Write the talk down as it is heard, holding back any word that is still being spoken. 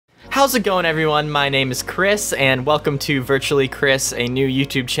How's it going, everyone? My name is Chris, and welcome to Virtually Chris, a new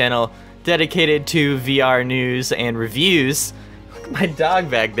YouTube channel dedicated to VR news and reviews. Look at my dog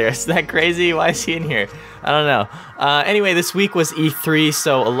back there. Is that crazy? Why is he in here? I don't know. Anyway, this week was E3,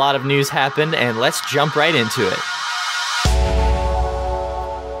 so a lot of news happened, and let's jump right into it.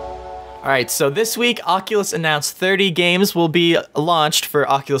 Alright, so this week, Oculus announced 30 games will be launched for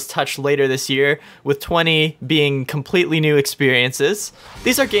Oculus Touch later this year, with 20 being completely new experiences.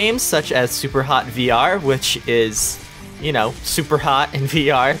 These are games such as Super Hot VR, which is, you know, super hot in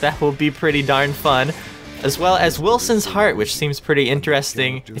VR. That will be pretty darn fun. As well as Wilson's Heart, which seems pretty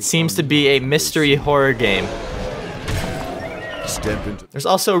interesting. It seems to be a mystery horror game. There's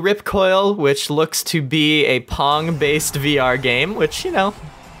also Ripcoil, which looks to be a Pong-based VR game, which, you know,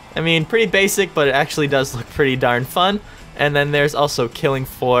 I mean, pretty basic, but it actually does look pretty darn fun. And then there's also Killing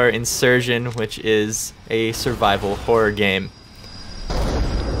Floor Insurgent, which is a survival horror game.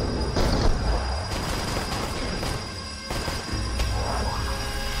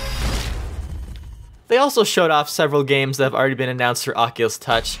 They also showed off several games that have already been announced for Oculus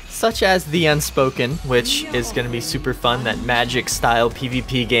Touch, such as The Unspoken, which is going to be super fun. That Magic-style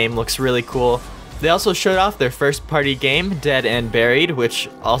PvP game looks really cool. They also showed off their first-party game, Dead and Buried, which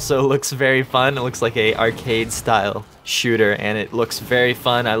also looks very fun. It looks like a arcade-style shooter, and it looks very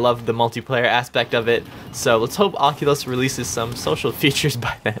fun. I love the multiplayer aspect of it, so let's hope Oculus releases some social features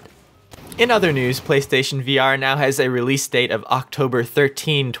by then. In other news, PlayStation VR now has a release date of October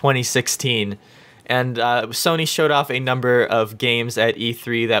 13, 2016. And Sony showed off a number of games at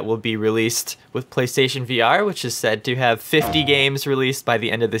E3 that will be released with PlayStation VR, which is said to have 50 games released by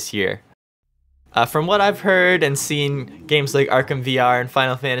the end of this year. From what I've heard and seen, games like Arkham VR and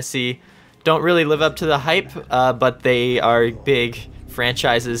Final Fantasy don't really live up to the hype, but they are big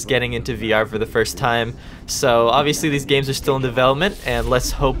franchises getting into VR for the first time. So obviously these games are still in development, and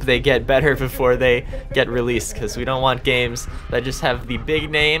let's hope they get better before they get released, because we don't want games that just have the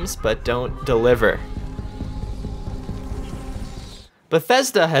big names but don't deliver.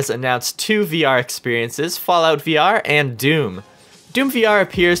 Bethesda has announced 2 VR experiences, Fallout VR and Doom. Doom VR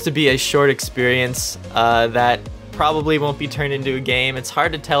appears to be a short experience that probably won't be turned into a game. It's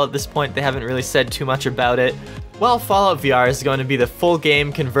hard to tell at this point. They haven't really said too much about it. While Fallout VR is going to be the full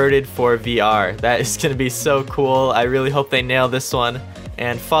game converted for VR. That is going to be so cool. I really hope they nail this one.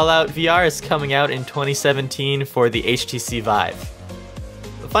 And Fallout VR is coming out in 2017 for the HTC Vive.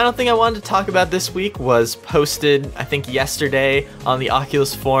 The final thing I wanted to talk about this week was posted, I think yesterday, on the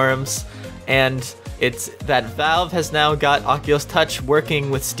Oculus forums, and it's that Valve has now got Oculus Touch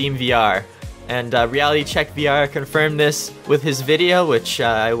working with SteamVR. And Reality Check VR confirmed this with his video, which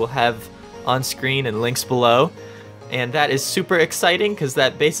I will have on screen and links below. And that is super exciting, because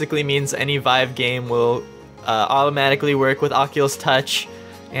that basically means any Vive game will automatically work with Oculus Touch,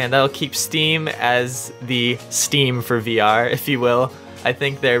 and that'll keep Steam as the Steam for VR, if you will. I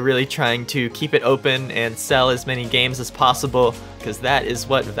think they're really trying to keep it open and sell as many games as possible, because that is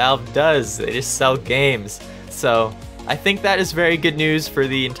what Valve does. They just sell games. So I think that is very good news for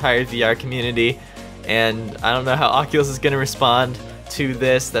the entire VR community, and I don't know how Oculus is going to respond to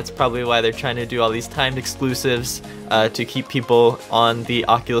this. That's probably why they're trying to do all these timed exclusives to keep people on the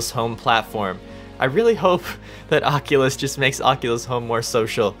Oculus Home platform. I really hope that Oculus just makes Oculus Home more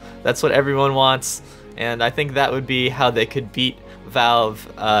social. That's what everyone wants, and I think that would be how they could beat Valve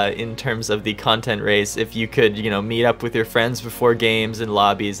in terms of the content race, if you could, you know, meet up with your friends before games and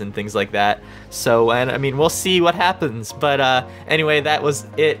lobbies and things like that. So, and I mean, we'll see what happens, but anyway, that was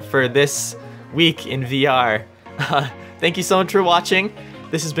it for this week in VR. Thank you so much for watching.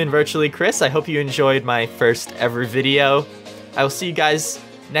 This has been Virtually Chris. I hope you enjoyed my first ever video. I will see you guys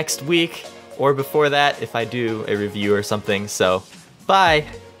next week, or before that if I do a review or something, so bye!